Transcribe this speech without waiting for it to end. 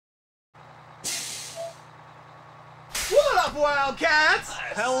up, Wildcats?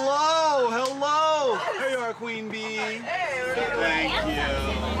 Hello, hello. Here you are, Queen Bee. Hey, thank you.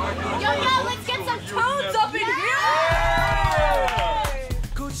 Yo, let's get some toads up in here.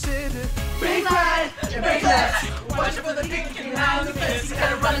 Coach said big right and big left. Watch out for the big and behind the fence. You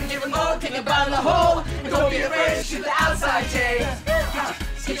gotta run and give them all, take a ball in the hole. And don't be afraid to shoot the outside chain.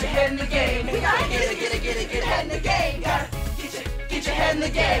 Get your head in the game. You gotta get head in the game. Gotta get your head in the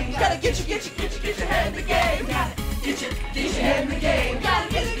game. You gotta get your head in the game. Gotta get your head in the game. Gotta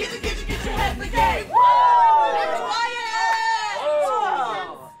get your head in the game. Woo! That's quiet!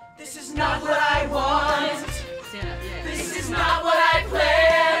 This is not what I want. This is not what I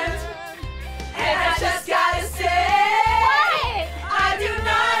planned. And I just gotta say, I do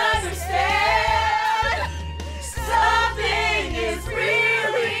not understand. Something is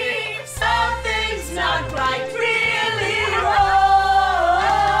something's not quite really wrong.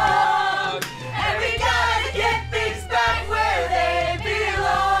 And we gotta get things back where they belong.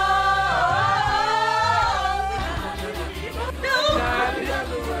 No,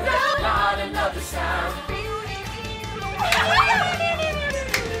 not another sound.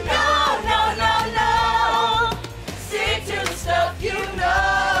 No. Stick to the stuff you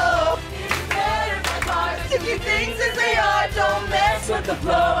know. It's better by far to keep things as they are. Don't mess with the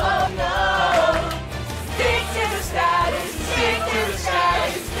flow. Oh no. Stick to the status. Stick to the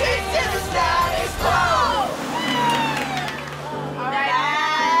status. Stick to the status quo.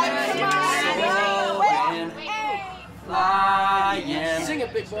 Sing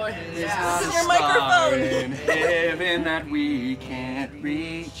it, big boy. This is your microphone. In heaven that we can't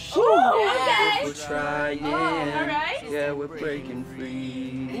reach. Okay. We're trying. All right. Yeah, we're breaking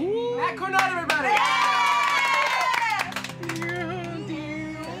free. Matt Cornell, everybody.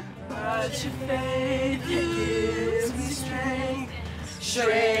 But your faith, it gives me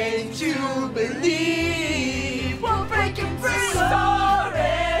strength to believe. We're breaking free.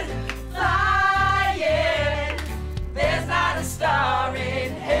 Soaring, flying. There's not a star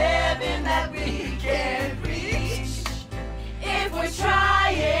in heaven that we can't reach. If we're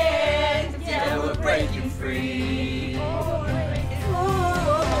trying, yeah, we're breaking free.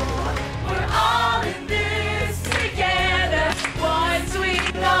 We're all in this together. Once we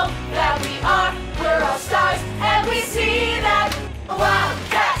know that we're all stars, and we see that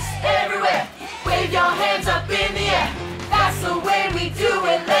Wildcats everywhere. Wave your hands up in the air. That's the way we do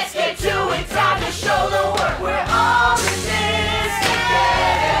it. Let's get to it. Time to show the world. We're all in this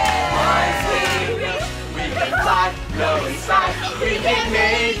together. Once we reach, we can fly. No, it's fine. We can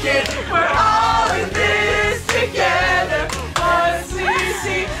make it. We're all in this together. Once we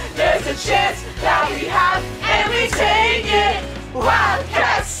see, there's a chance that we have, and we take it.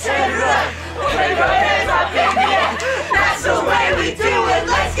 Wildcats, and run. Wave your hands.